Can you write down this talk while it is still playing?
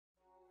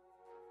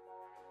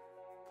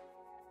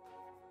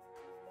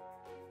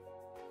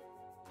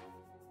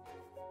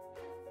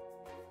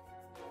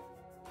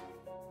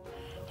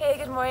Hey,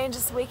 good morning.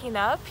 Just waking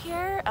up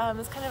here.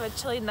 It's kind of a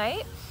chilly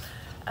night.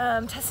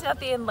 Testing out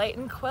the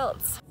Enlightened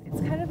quilts.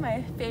 It's kind of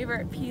my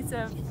favorite piece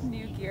of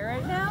new gear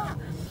right now.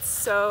 It's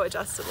so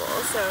adjustable.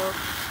 So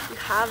you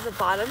have the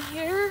bottom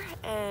here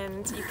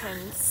and you can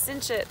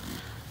cinch it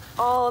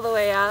all the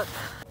way up.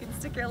 You can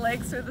stick your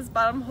legs through this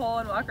bottom hole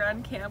and walk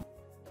around camp.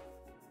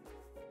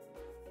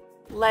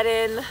 Let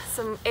in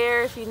some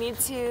air if you need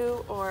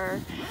to,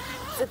 or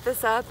zip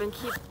this up and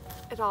keep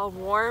it all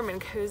warm and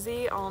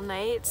cozy all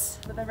night.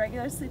 With a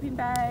regular sleeping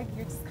bag,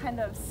 you're just kind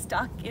of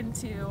stuck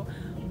into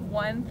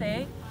one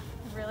thing.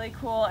 Really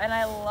cool, and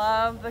I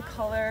love the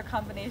color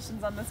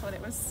combinations on this one.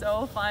 It was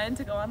so fun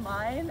to go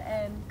online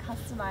and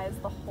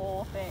customize the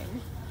whole thing.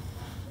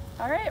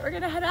 All right, we're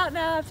gonna head out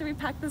now after we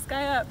pack this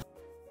guy up.